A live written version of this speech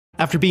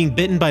After being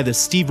bitten by the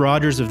Steve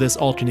Rogers of this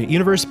alternate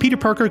universe, Peter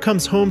Parker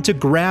comes home to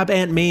grab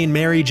Aunt May and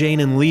Mary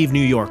Jane and leave New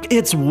York.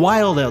 It's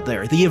wild out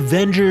there. The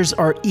Avengers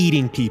are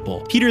eating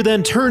people. Peter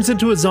then turns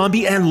into a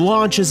zombie and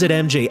launches at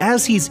MJ.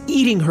 As he's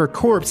eating her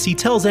corpse, he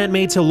tells Aunt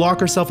May to lock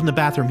herself in the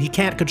bathroom. He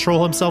can't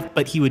control himself,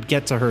 but he would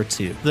get to her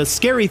too. The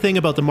scary thing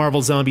about the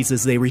Marvel zombies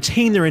is they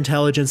retain their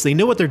intelligence, they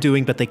know what they're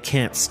doing, but they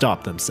can't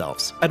stop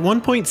themselves. At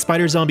one point,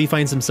 Spider-Zombie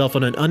finds himself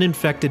on an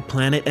uninfected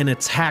planet and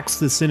attacks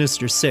the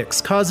Sinister Six,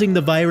 causing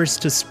the virus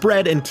to spread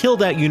and kill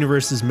that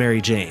universe's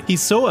Mary Jane.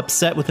 He's so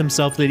upset with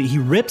himself that he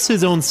rips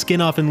his own skin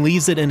off and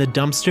leaves it in a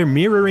dumpster,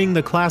 mirroring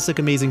the classic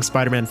Amazing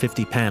Spider-Man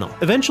 50 panel.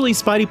 Eventually,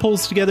 Spidey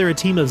pulls together a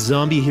team of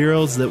zombie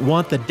heroes that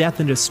want the death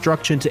and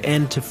destruction to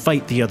end to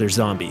fight the other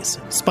zombies.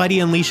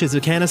 Spidey unleashes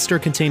a canister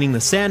containing the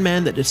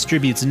Sandman that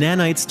distributes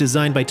nanites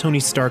designed by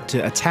Tony Stark to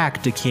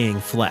attack decaying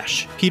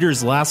flesh.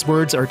 Peter's last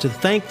words are to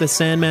thank the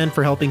Sandman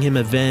for helping him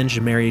avenge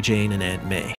Mary Jane and Aunt May.